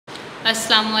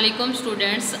अस्सलाम वालेकुम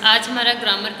स्टूडेंट्स। आज हमारा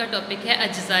ग्रामर का टॉपिक है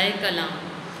अज्ज़ाए कलाम।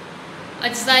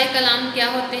 अज्ज़ाए कलाम क्या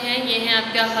होते हैं? ये हैं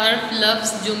आपका हर्फ,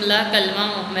 लफ्ज़, जुमला, कलमा,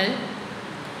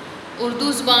 मुहम्मल।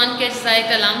 उर्दू ज़ुबान के अज्ज़ाए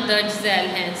कलाम दर्ज ज़ैल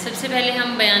हैं। सबसे पहले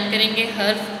हम बयान करेंगे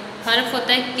हर्फ। हर्फ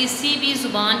होता है किसी भी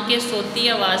ज़ुबान के सोती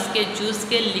आवाज़ के जुज़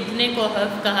के लिखने को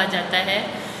हर्फ कहा जाता है,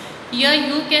 या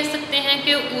यूँ कह सकते हैं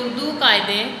कि उर्दू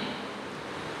कायदे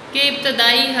के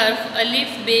इब्तदाई हर्फ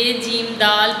अलिफ, बे, जीम,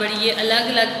 दाल पढ़िए अलग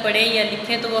अलग पढ़ें या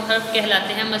लिखें तो वो हर्फ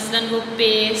कहलाते हैं। मसलन वो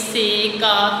पे, से,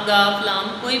 काफ, गाफ, लाम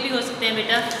कोई भी हो सकते हैं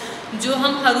बेटा। जो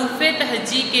हम हरूफ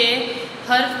तहजी के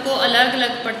हर्फ को अलग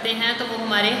अलग पढ़ते हैं तो वो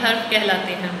हमारे हर्फ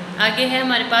कहलाते हैं। आगे है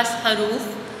हमारे पास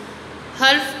हरूफ।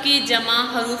 हर्फ की जमा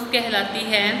हरूफ कहलाती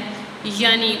है,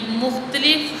 यानी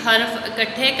मुख्तलिफ हर्फ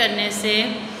इकट्ठे करने से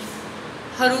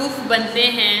हरूफ बनते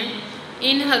हैं।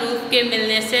 इन हरूफ के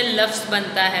मिलने से लफ्ज़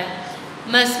बनता है।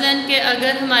 मसलन कि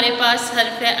अगर हमारे पास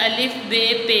हर्फ है अलिफ, बे,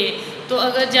 पे, तो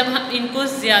अगर जब हम इनको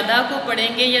ज़्यादा को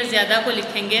पढ़ेंगे या ज़्यादा को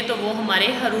लिखेंगे तो वो हमारे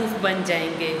हरूफ बन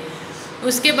जाएंगे।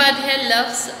 उसके बाद है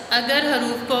लफ्ज़। अगर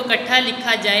हरूफ को इकट्ठा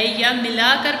लिखा जाए या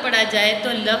मिलाकर पढ़ा जाए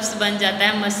तो लफ्ज़ बन जाता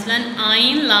है। मसलन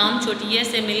आइन, लाम छोटिए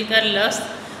से मिलकर लफ्ज़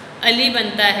अली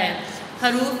बनता है।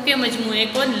 हरूफ के मजमूए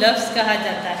को लफ्ज़ कहा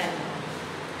जाता है।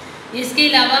 इसके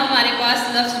अलावा हमारे पास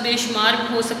लफ्ज़ बेशुमार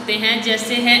हो सकते हैं,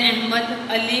 जैसे है अहमद,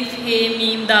 अलिफ, हे,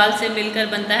 मीम, दाल से मिलकर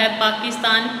बनता है।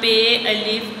 पाकिस्तान, पे,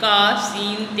 अलिफ, काफ,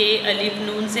 सीन, ते, अलिफ,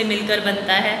 नून से मिलकर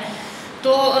बनता है।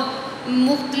 तो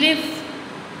मुख्तलिफ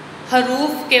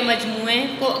हरूफ के मजमूए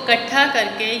को इकट्ठा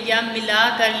करके या मिला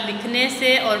कर लिखने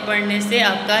से और पढ़ने से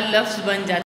आपका लफ्ज़ बन जाता है।